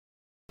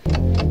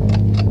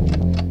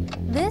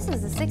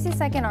is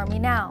 60-Second Army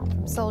Now.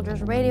 From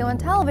Soldiers Radio and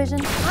Television,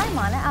 I'm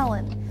Anna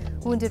Allen.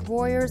 Wounded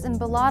warriors in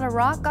Balad,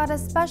 Iraq got a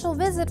special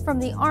visit from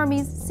the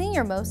Army's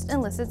senior-most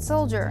enlisted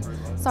soldier.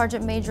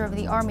 Sergeant Major of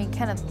the Army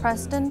Kenneth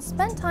Preston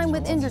spent time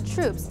with injured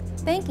troops,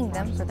 thanking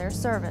them for their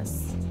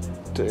service.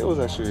 Today was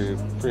actually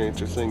pretty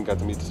interesting. Got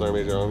to meet the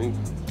Sergeant Major of the Army.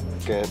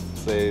 Can't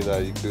say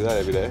that you can do that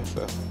every day,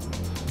 so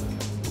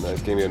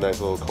nice. Gave me a nice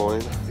little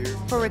coin.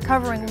 For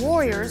recovering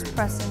warriors,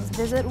 Preston's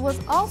visit was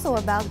also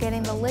about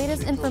getting the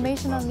latest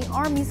information on the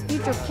Army's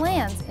future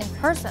plans in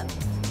person.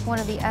 One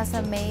of the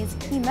SMA's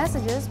key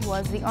messages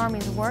was the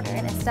Army's work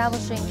in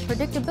establishing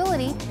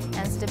predictability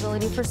and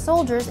stability for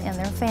soldiers and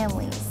their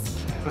families.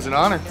 It was an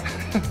honor.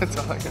 That's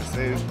all I can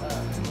say.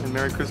 And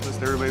Merry Christmas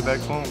to everybody back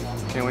home.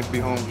 Can't wait to be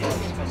home,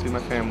 see my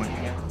family.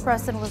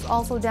 Preston was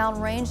also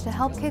downrange to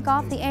help kick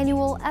off the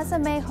annual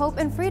SMA Hope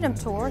and Freedom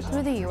Tour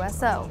through the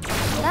USO.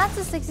 That's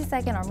the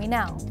 60-Second Army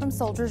Now from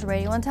Soldiers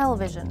Radio and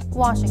Television,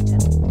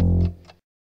 Washington.